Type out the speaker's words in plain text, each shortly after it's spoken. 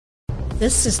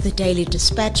This is the Daily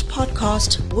Dispatch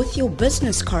podcast with your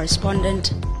business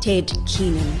correspondent, Ted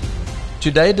Keenan.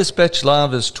 Today, Dispatch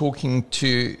Live is talking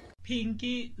to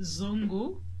Pinky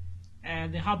Zungu,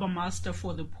 the harbour master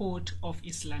for the Port of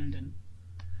East London.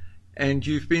 And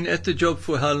you've been at the job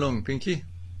for how long, Pinky?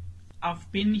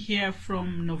 I've been here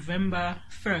from November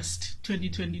 1st,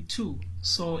 2022.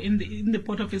 So in the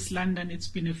Port of East London, it's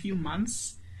been a few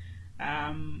months.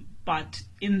 But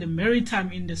in the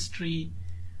maritime industry,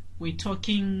 we're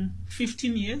talking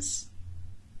 15 years.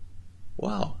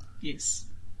 Wow. Yes.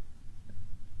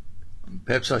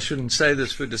 Perhaps I shouldn't say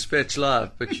this for Dispatch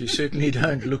Live, but you certainly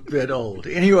don't look that old.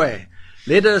 Anyway,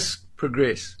 let us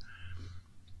progress.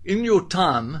 In your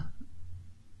time,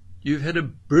 you've had a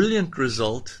brilliant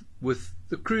result with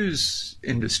the cruise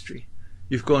industry.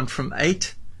 You've gone from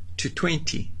 8 to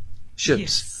 20 ships.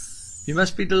 Yes. You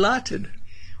must be delighted.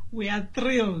 We are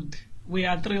thrilled. We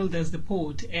are thrilled as the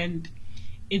port. And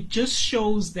it just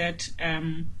shows that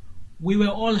we were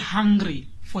all hungry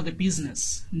for the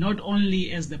business, not only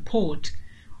as the Port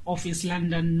of East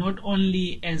London, not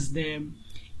only as the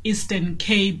Eastern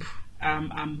Cape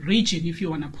region, if you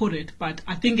want to put it, but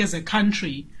I think as a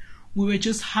country, we were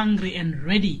just hungry and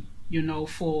ready,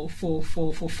 for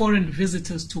foreign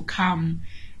visitors to come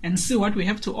and see what we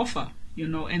have to offer,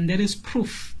 and there is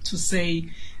proof to say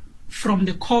from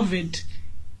the COVID,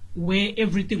 where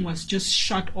everything was just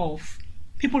shut off,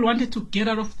 people wanted to get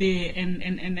out of there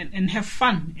and have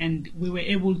fun, and we were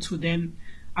able to then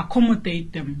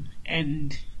accommodate them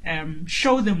and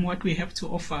show them what we have to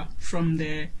offer from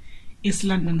the East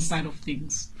London side of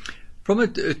things. From a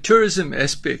tourism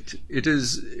aspect, it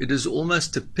is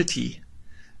almost a pity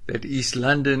that East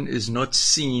London is not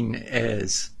seen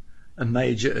as a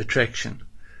major attraction,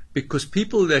 because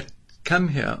people that come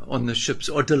here on the ships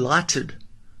are delighted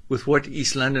with what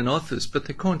East London offers, but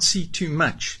they can't see too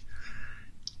much.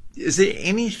 Is there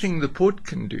anything the port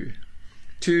can do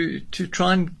to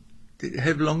try and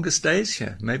have longer stays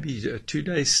here? Maybe a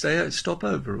 2-day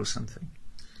stopover or something?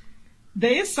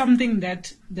 There is something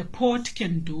that the port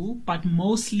can do, but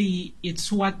mostly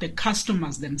it's what the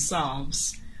customers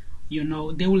themselves, they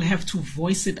will have to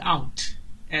voice it out.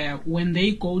 When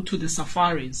they go to the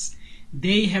safaris,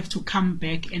 they have to come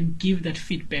back and give that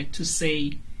feedback to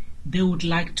say they would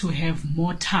like to have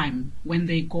more time when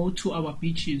they go to our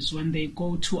beaches, when they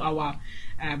go to our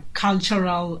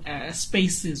cultural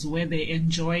spaces where they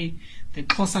enjoy the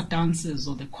Xhosa dances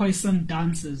or the Khoisan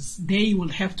dances. They will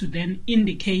have to then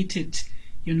indicate it,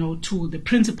 to the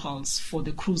principals for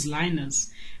the cruise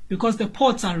liners, because the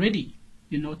ports are ready,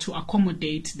 to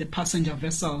accommodate the passenger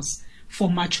vessels for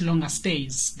much longer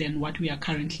stays than what we are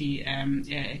currently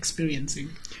experiencing.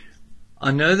 I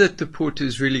know that the port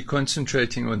is really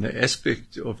concentrating on the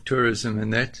aspect of tourism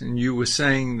and that, and you were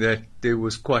saying that there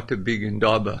was quite a big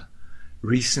indaba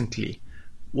recently.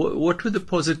 What were the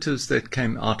positives that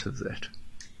came out of that?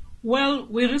 Well,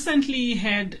 we recently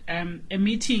had a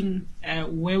meeting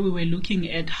where we were looking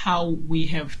at how we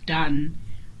have done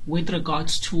with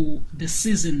regards to the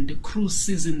season, the cruise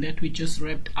season that we just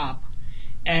wrapped up.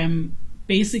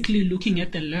 Basically looking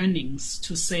at the learnings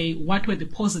to say what were the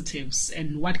positives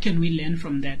and what can we learn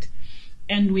from that.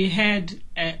 And we had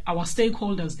our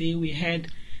stakeholders there. We had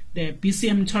the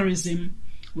BCM Tourism,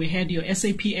 we had your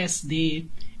SAPS there,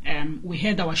 we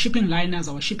had our shipping liners,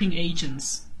 our shipping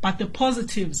agents. But the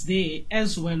positives there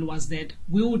as well was that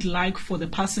we would like for the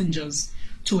passengers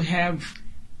to have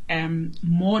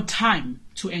more time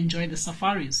to enjoy the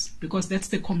safaris, because that's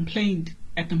the complaint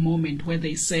at the moment, where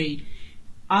they say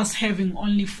us having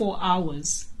only 4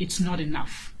 hours, it's not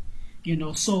enough,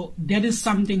 so that is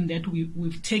something that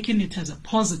we've taken it as a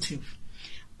positive.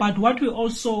 But what we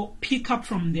also pick up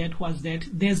from that was that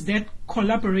there's that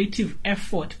collaborative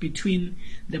effort between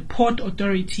the Port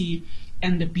Authority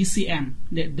and the BCM,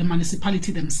 the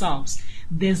municipality themselves.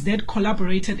 There's that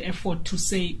collaborated effort to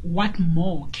say what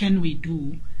more can we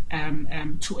do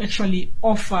to actually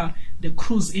offer the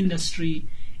cruise industry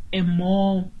a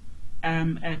more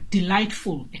a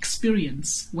delightful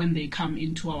experience when they come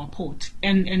into our port,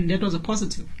 and that was a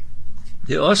positive.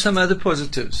 There are some other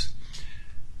positives.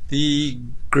 The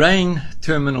grain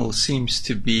terminal seems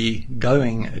to be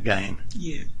going again.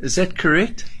 Yeah. Is that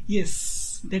correct?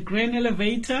 Yes, the grain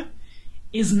elevator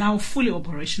is now fully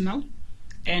operational,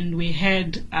 and we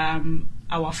had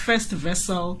our first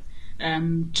vessel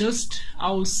just,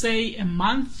 I will say, a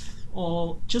month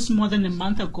or just more than a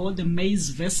month ago, the maize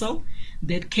vessel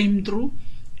that came through,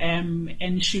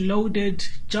 and she loaded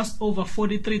just over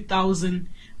 43,000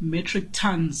 metric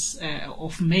tons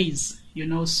of maize,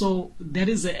 so that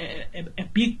is a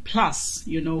big plus,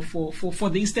 for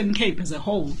the Eastern Cape as a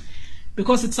whole,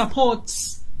 because it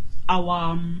supports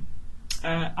our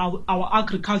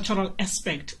agricultural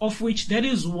aspect, of which that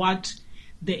is what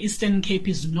the Eastern Cape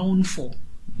is known for,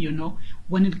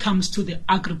 when it comes to the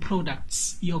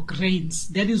agri-products, your grains.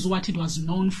 That is what it was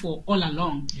known for all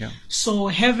along. Yeah. So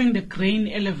having the grain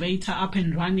elevator up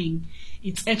and running,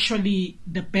 it's actually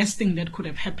the best thing that could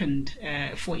have happened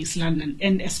for East London,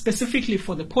 and specifically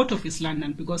for the Port of East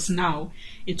London, because now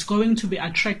it's going to be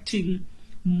attracting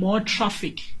more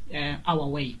traffic our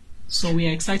way. So we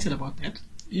are excited about that.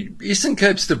 Eastern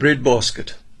Cape's the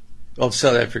breadbasket of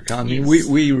South Africa. I mean, Yes.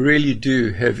 we really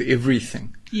do have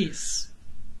everything. Yes.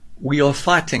 We are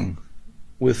fighting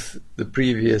with the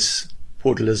previous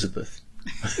Port Elizabeth.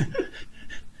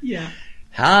 Yeah.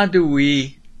 How do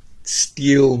we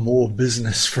steal more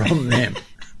business from them?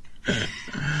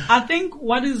 I think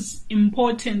what is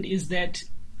important is that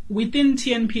within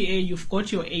TNPA, you've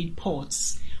got your 8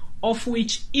 ports, of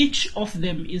which each of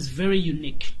them is very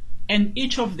unique. And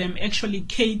each of them actually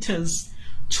caters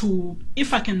to,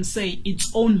 if I can say,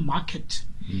 its own market.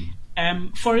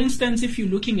 For instance, if you're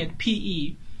looking at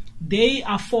PE, they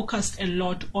are focused a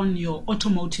lot on your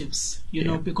automotives,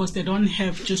 because they don't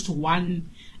have just one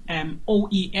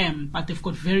OEM, but they've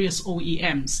got various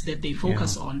OEMs that they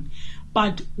focus on.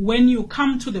 But when you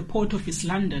come to the Port of East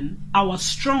London, our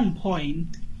strong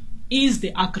point is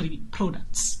the agri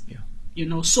products.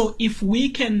 So if we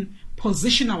can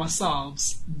position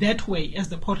ourselves that way as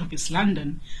the Port of East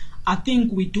London, I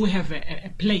think we do have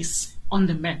a place on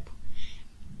the map.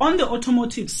 On the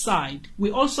automotive side, we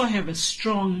also have a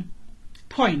strong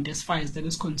point as far as that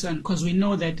is concerned, because we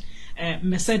know that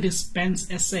Mercedes-Benz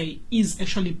SA is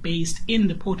actually based in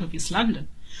the Port of East London.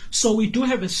 So we do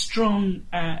have a strong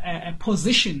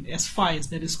position as far as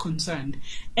that is concerned.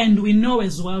 And we know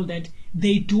as well that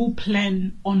they do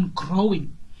plan on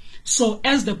growing. So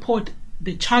as the port,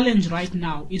 the challenge right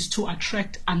now is to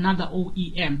attract another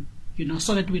OEM,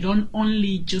 so that we don't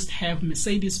only just have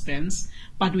Mercedes-Benz,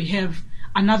 but we have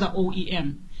another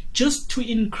OEM, just to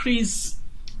increase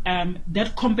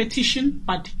that competition,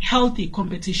 but healthy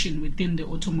competition within the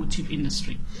automotive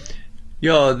industry.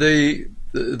 Yeah, the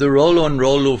roll-on,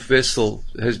 roll-off vessel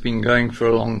has been going for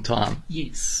a long time.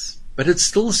 Yes. But it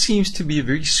still seems to be a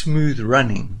very smooth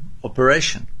running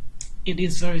operation. It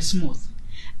is very smooth.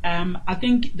 I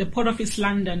think the Port of East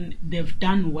London, they've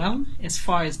done well as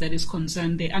far as that is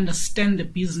concerned. They understand the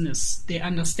business. They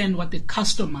understand what the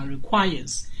customer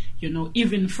requires,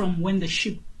 even from when the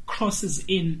ship crosses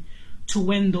in to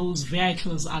when those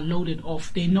vehicles are loaded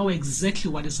off. They know exactly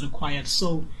what is required.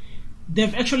 So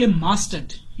they've actually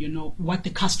mastered, what the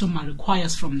customer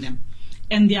requires from them.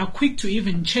 And they are quick to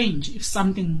even change if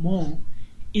something more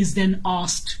is then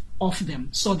asked of them.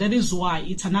 So that is why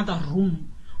it's another room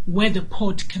where the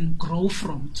port can grow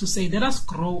from, to say, let us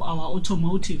grow our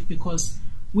automotive, because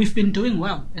we've been doing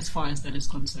well as far as that is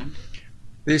concerned.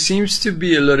 There seems to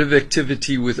be a lot of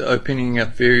activity with opening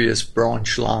up various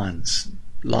branch lines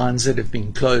that have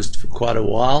been closed for quite a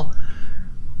while.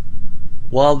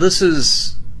 While this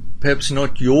is perhaps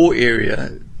not your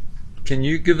area, can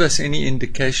you give us any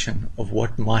indication of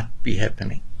what might be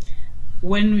happening?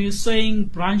 When we're saying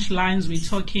branch lines, we're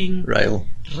talking Rail.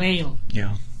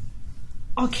 Yeah.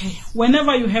 Okay,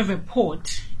 whenever you have a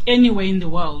port anywhere in the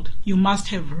world, you must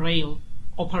have rail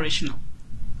operational,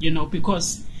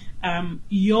 because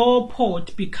your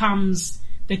port becomes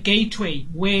the gateway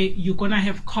where you're going to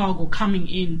have cargo coming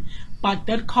in, but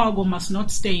that cargo must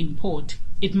not stay in port.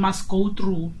 It must go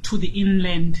through to the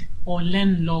inland or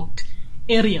landlocked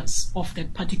areas of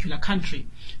that particular country.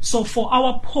 So for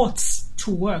our ports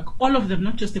to work, all of them,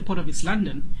 not just the Port of East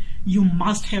London, you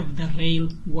must have the rail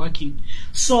working.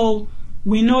 So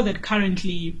we know that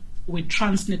currently with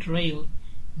Transnet Rail,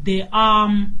 there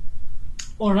are,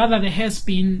 or rather there has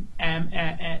been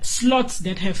slots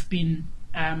that have been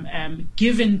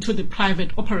given to the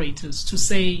private operators to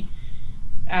say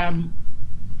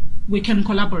we can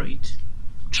collaborate.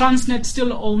 Transnet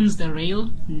still owns the rail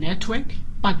network,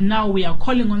 but now we are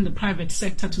calling on the private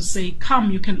sector to say, come,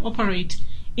 you can operate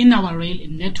in our rail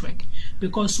network,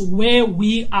 because where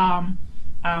we are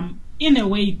in a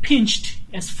way pinched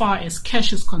as far as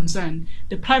cash is concerned,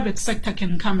 the private sector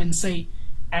can come and say,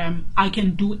 I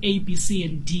can do A, B, C,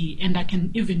 and D, and I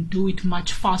can even do it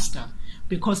much faster,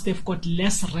 because they've got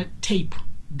less red tape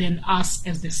than us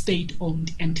as the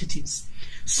state-owned entities.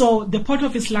 So the Port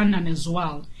of East London as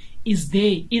well is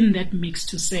there in that mix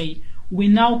to say, we're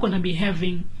now going to be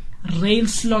having rail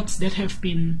slots that have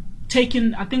been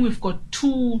taken. I think we've got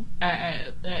 2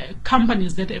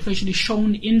 companies that have actually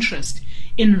shown interest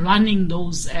in running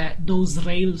those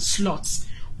rail slots,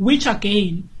 which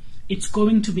again, it's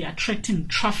going to be attracting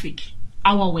traffic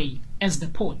our way as the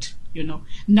port.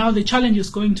 Now the challenge is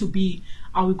going to be,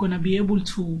 are we going to be able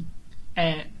to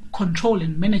control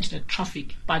and manage that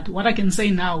traffic? But what I can say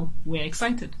now, we're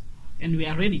excited and we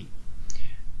are ready.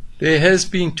 There has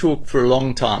been talk for a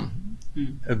long time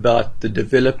about the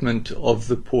development of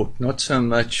the port, not so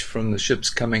much from the ships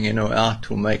coming in or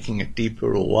out or making it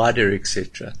deeper or wider,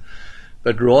 etc.,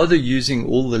 but rather using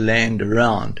all the land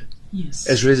around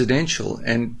as residential,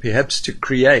 and perhaps to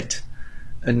create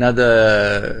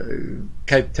another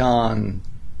Cape Town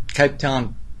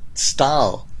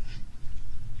style,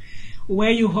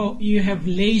 where you have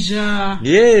leisure,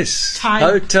 type,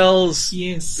 hotels,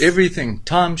 everything,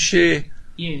 timeshare,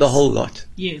 the whole lot.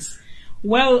 Yes.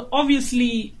 Well,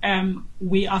 obviously,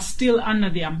 we are still under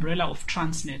the umbrella of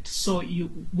Transnet, so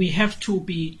we have to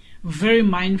be very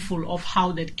mindful of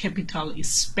how that capital is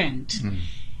spent.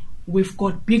 We've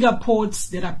got bigger ports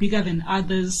that are bigger than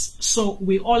others, so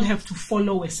we all have to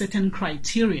follow a certain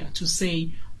criteria to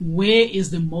say, where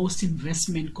is the most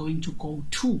investment going to go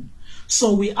to?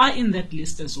 So we are in that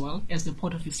list as well as the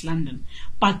Port of East London.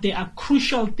 But there are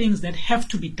crucial things that have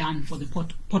to be done for the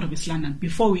Port of East London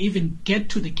before we even get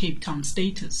to the Cape Town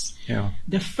status.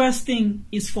 The first thing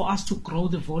is for us to grow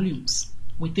the volumes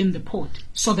within the port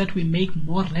so that we make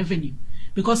more revenue.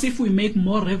 Because if we make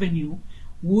more revenue,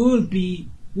 we'll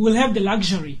have the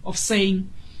luxury of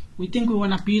saying, we think we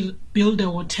want to build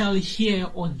a hotel here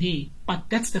or there. But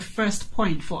that's the first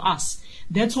point for us.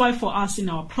 That's why for us in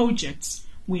our projects,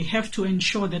 we have to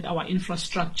ensure that our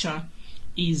infrastructure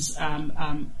is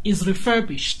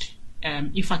refurbished,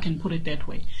 if I can put it that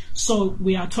way. So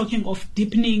we are talking of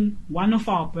deepening one of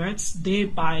our berths there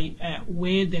by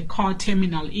where the car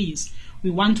terminal is. We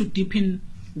want to deepen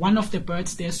one of the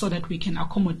berths there so that we can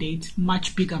accommodate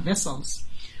much bigger vessels.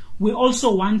 We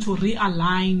also want to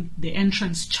realign the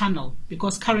entrance channel,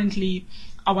 because currently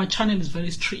our channel is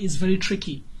very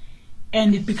tricky,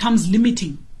 and it becomes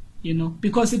limiting.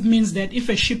 Because it means that if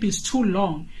a ship is too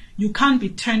long, you can't be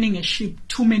turning a ship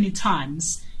too many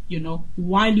times,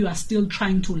 while you are still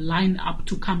trying to line up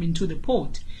to come into the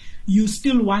port. You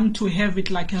still want to have it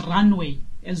like a runway,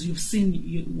 as you've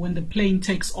seen when the plane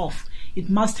takes off. It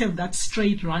must have that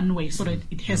straight runway so that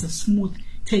it has a smooth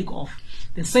takeoff.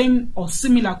 The same or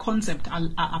similar concept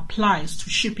applies to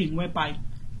shipping, whereby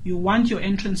you want your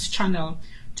entrance channel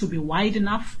to be wide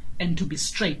enough and to be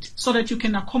straight, so that you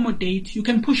can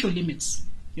push your limits.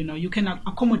 You can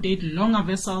accommodate longer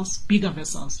vessels, bigger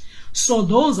vessels. So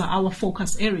those are our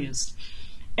focus areas.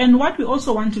 And what we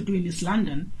also want to do in East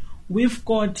London, we've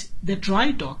got the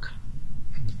dry dock,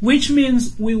 which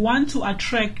means we want to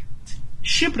attract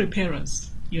ship repairers,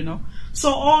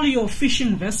 So all your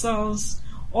fishing vessels,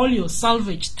 all your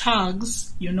salvage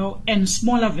tugs, and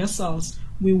smaller vessels,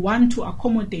 we want to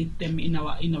accommodate them in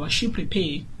our ship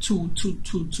repair to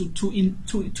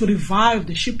revive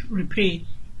the ship repair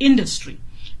industry,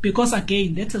 because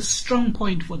again, that's a strong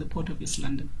point for the Port of East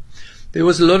London. There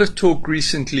was a lot of talk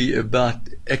recently about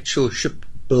actual ship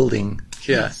building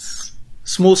here. Yes.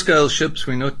 Small scale ships,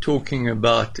 we're not talking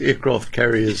about aircraft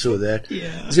carriers or that.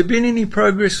 Has there been any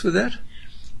progress with that?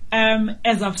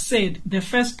 As I've said, the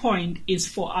first point is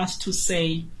for us to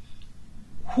say,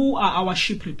 who are our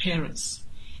ship repairers?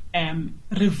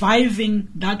 Reviving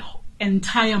that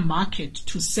entire market,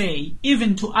 to say,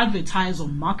 even to advertise or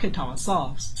market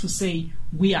ourselves, to say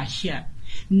we are here.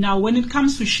 Now, when it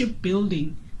comes to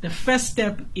shipbuilding, the first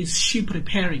step is ship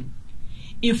repairing.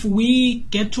 If we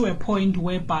get to a point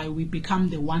whereby we become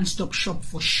the one-stop shop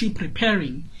for ship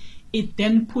repairing, it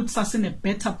then puts us in a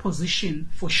better position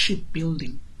for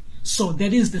shipbuilding. So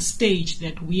that is the stage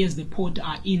that we as the port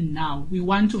are in now. We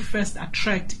want to first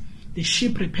attract the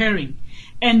ship repairing.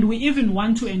 And we even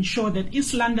want to ensure that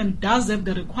East London does have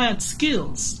the required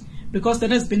skills, because that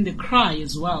has been the cry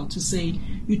as well, to say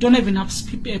you don't have enough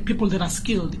people that are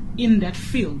skilled in that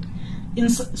field.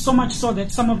 So much so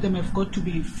that some of them have got to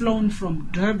be flown from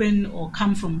Durban or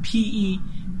come from PE,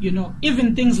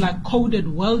 even things like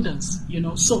coded welders,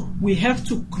 So we have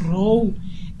to grow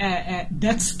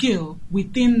that skill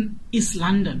within East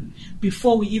London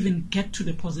before we even get to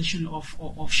the position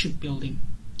of shipbuilding.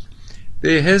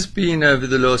 There has been, over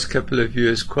the last couple of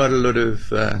years, quite a lot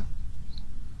of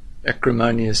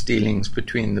acrimonious dealings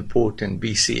between the port and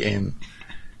BCM.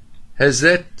 Has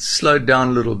that slowed down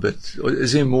a little bit, or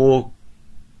is there more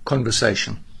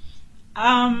conversation?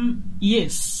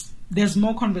 Yes, there's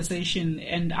more conversation,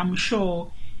 and I'm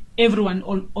sure everyone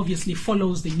obviously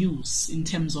follows the news in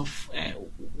terms of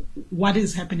what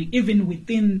is happening, even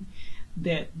within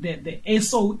the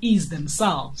SOEs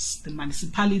themselves, the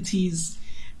municipalities.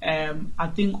 I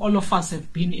think all of us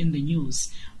have been in the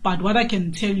news. But what I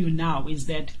can tell you now is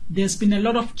that there's been a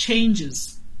lot of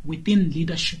changes within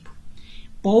leadership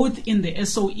both in the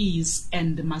SOEs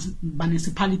and the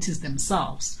municipalities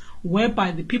themselves,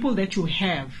 whereby the people that you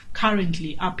have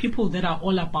currently are people that are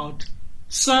all about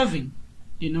serving,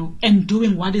 and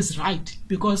doing what is right,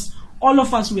 because all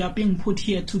of us, we are being put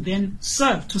here to then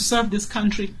serve this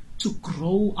country, to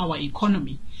grow our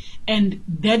economy. And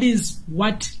that is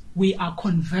what we are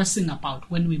conversing about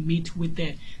when we meet with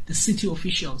the city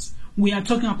officials. We are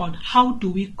talking about how do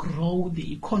we grow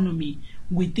the economy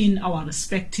within our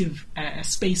respective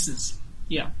spaces.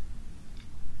 Yeah.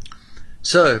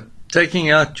 So,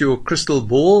 taking out your crystal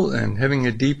ball and having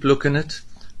a deep look in it,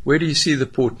 where do you see the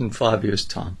port in 5 years'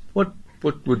 time? What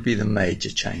would be the major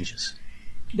changes?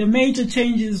 The major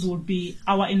changes would be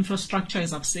our infrastructure,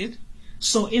 as I've said.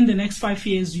 So in the next 5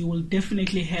 years, you will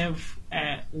definitely have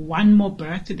one more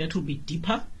berth that will be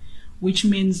deeper, which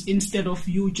means instead of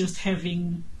you just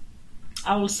having,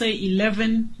 I will say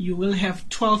 11, you will have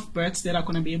 12 berths that are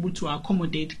going to be able to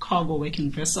accommodate cargo working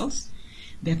vessels.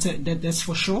 That's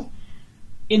for sure.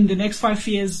 In the next 5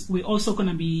 years, we're also going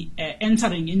to be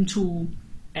entering into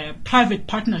private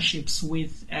partnerships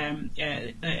with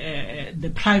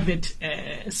the private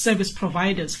service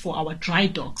providers for our dry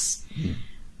docks.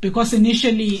 Because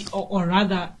initially, or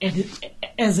rather,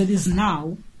 as it is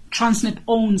now, Transnet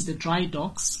owns the dry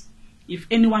docks. If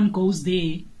anyone goes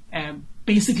there,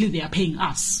 basically they are paying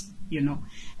us,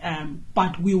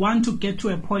 But we want to get to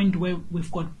a point where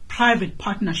we've got private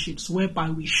partnerships whereby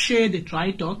we share the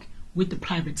dry dock with the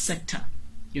private sector,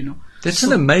 That's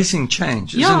an amazing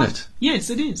change, isn't it? Yes,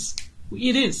 it is.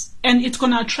 It is. And it's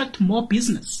going to attract more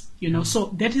business,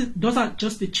 So those are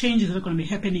just the changes that are going to be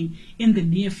happening in the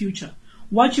near future.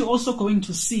 What you're also going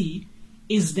to see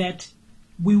is that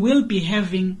we will be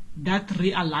having that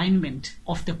realignment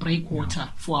of the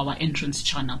breakwater for our entrance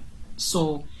channel.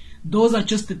 So those are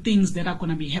just the things that are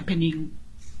going to be happening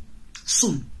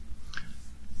soon.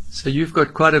 So you've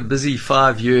got quite a busy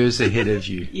 5 years ahead of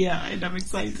you. Yeah, and I'm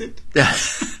excited.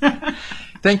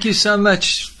 Thank you so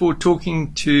much for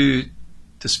talking to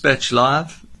Dispatch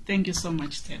Live. Thank you so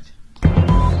much, Ted.